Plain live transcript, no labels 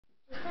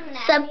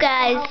What's up,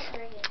 guys?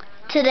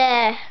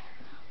 Today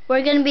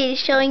we're gonna be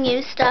showing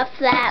you stuff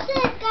that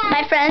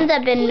my friends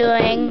have been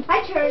doing.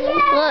 Hi, Charlie.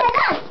 Look.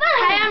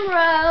 Hi, I'm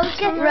Rose.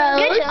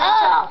 Rose.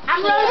 Oh,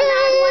 I'm Rose.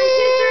 1,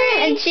 2,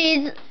 3. And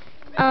she's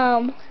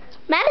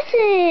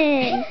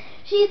Madison.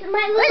 She's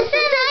my little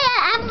sister.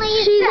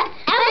 She's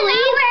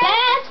Emily's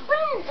best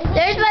friend.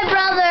 There's my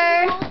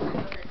brother.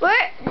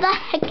 Where the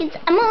heck is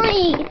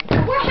Emily?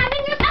 We're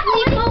having a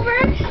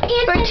sleepover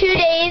For 2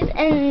 days,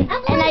 and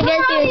I guess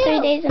you were 3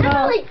 days in a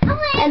row.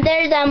 And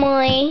there's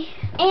Emily.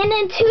 And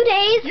in 2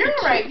 days,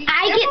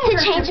 I get to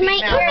change my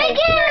earrings.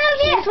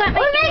 We're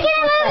making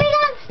a movie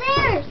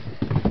downstairs.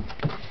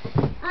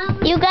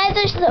 You guys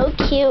are so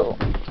cute.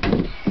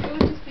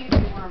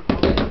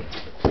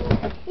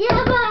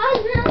 Yeah, but I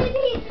was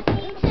really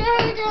being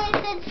sorry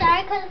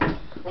because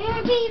we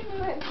were being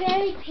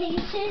very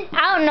patient. I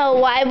don't know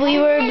why we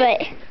were,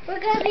 but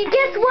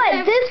Guess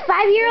what? This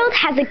 5-year-old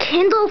has a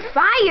Kindle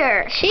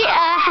Fire. she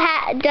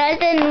does,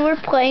 and we're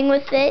playing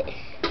with it.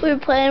 We were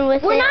playing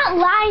with it. We're not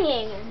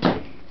lying.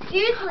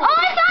 Seriously. Oh,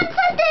 I found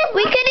something!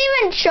 We could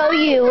even show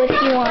you if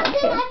you want to.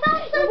 I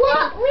found something.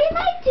 What? We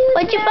might do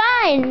What'd you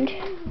find?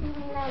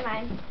 Never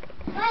mind.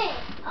 Wait,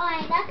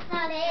 alright, that's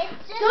not it.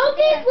 It's just Don't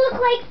these look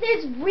like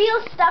there's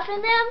real stuff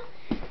in them?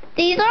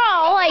 These are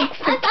all like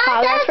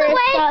photographer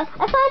stuff.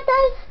 I thought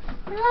those.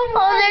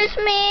 Oh, there's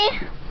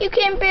me. You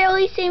can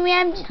barely see me.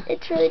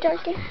 It's really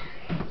dark here.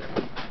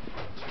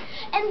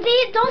 And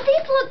don't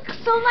these look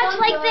so much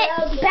like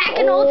back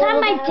in old time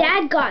my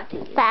dad got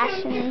these?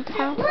 Fashion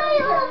town. They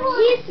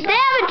They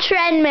have a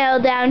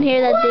treadmill down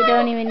here that they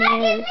don't even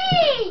use.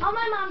 Oh,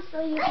 my mom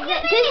still uses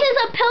it. This is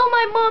a pill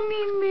my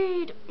mommy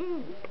made.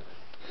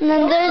 And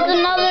then there's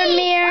another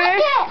mirror.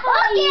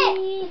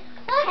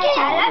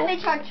 Okay, let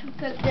me try to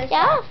pick this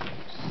Yeah. up.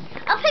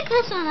 I'll pick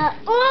this one up.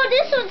 Oh,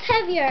 this one's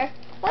heavier.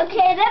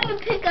 Okay, let me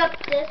pick up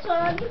this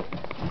one.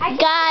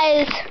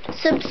 Guys,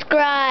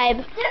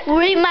 subscribe.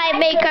 We might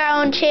make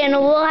our own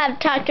channel. We'll have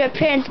to talk to our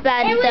parents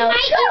about it, though.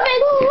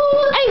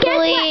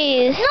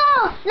 Please.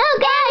 No,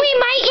 guys. We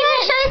might even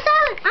show you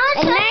some.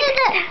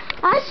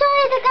 I'll show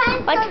you the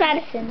guys. What's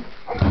Madison?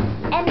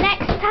 And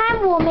next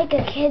time we'll make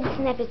a Kids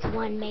Snippets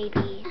one,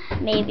 maybe.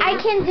 Maybe. I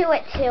can do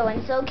it too,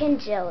 and so can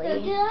Jilly.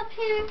 up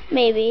here.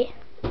 Maybe.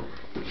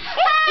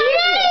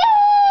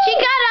 She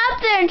got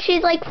up there and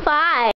she's like 5.